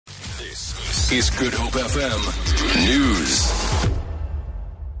This is Good Hope FM News.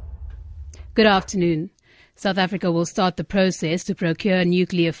 Good afternoon. South Africa will start the process to procure a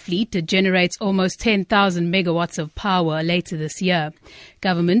nuclear fleet that generates almost 10,000 megawatts of power later this year.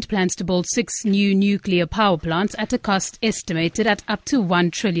 Government plans to build 6 new nuclear power plants at a cost estimated at up to 1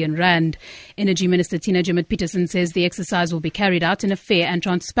 trillion rand. Energy Minister Tina Joemat-Pettersson says the exercise will be carried out in a fair and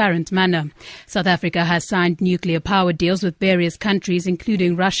transparent manner. South Africa has signed nuclear power deals with various countries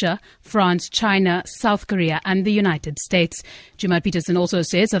including Russia, France, China, South Korea and the United States. Joemat-Pettersson also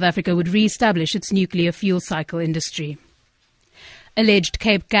says South Africa would re-establish its nuclear fuel cycle industry. Alleged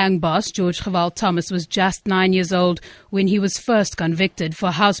Cape Gang boss George Gewald Thomas was just 9 years old when he was first convicted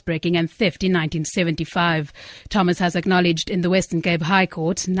for housebreaking and theft in 1975. Thomas has acknowledged in the Western Cape High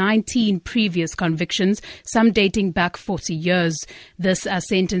Court 19 previous convictions, some dating back 40 years. This as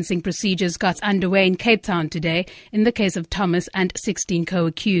sentencing procedures got underway in Cape Town today in the case of Thomas and 16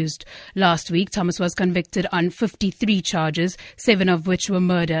 co-accused. Last week, Thomas was convicted on 53 charges, 7 of which were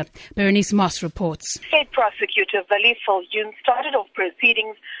murder. Berenice Moss reports. State prosecutor Vali Viljoen started off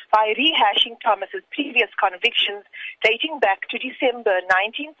proceedings by rehashing Thomas's previous convictions dating back to December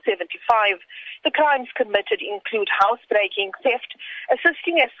 1975. The crimes committed include housebreaking, theft,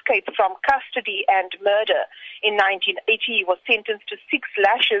 assisting escape from custody and murder. In 1980, he was sentenced to 6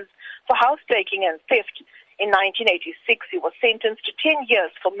 lashes for housebreaking and theft. In 1986, he was sentenced to 10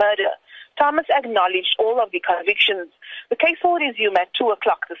 years for murder. Thomas acknowledged all of the convictions. The case will resume at 2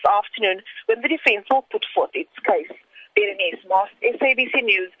 o'clock this afternoon when the defense will put forth its case. Berenice Moss, SABC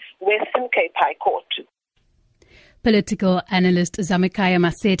News, Western Cape High Court. Political analyst Zamekaya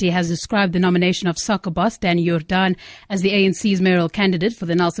Maseti has described the nomination of soccer boss Danny Jordan as the ANC's mayoral candidate for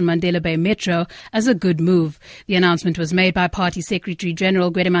the Nelson Mandela Bay Metro as a good move. The announcement was made by Party Secretary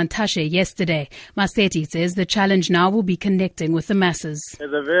General Gwede Tashe yesterday. Maseti says the challenge now will be connecting with the masses.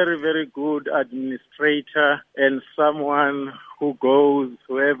 As a very, very good administrator and someone who goes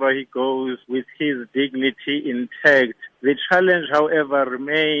wherever he goes with his dignity intact. The challenge, however,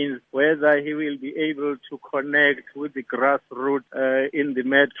 remains whether he will be able to connect with the grassroots in the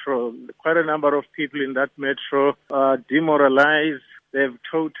metro. Quite a number of people in that metro are demoralized. They've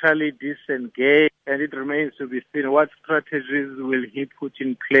totally disengaged, and it remains to be seen what strategies will he put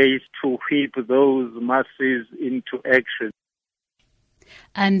in place to whip those masses into action.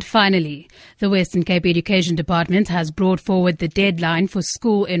 And finally, the Western Cape Education Department has brought forward the deadline for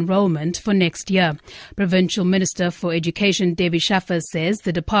school enrollment for next year. Provincial Minister for Education Debbie Schaffer says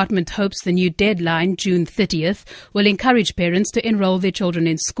the department hopes the new deadline, June 30th, will encourage parents to enroll their children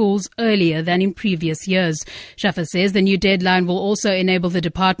in schools earlier than in previous years. Schaffer says the new deadline will also enable the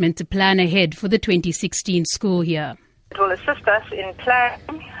department to plan ahead for the 2016 school year. It will assist us in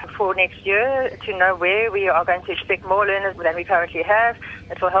planning for next year to know where we are going to expect more learners than we currently have.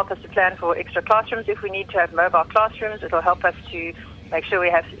 It will help us to plan for extra classrooms if we need to have mobile classrooms. It will help us to make sure we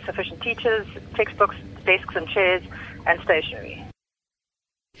have sufficient teachers, textbooks, desks and chairs and stationery.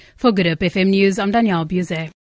 For Good Hope FM News, I'm Danielle Buse.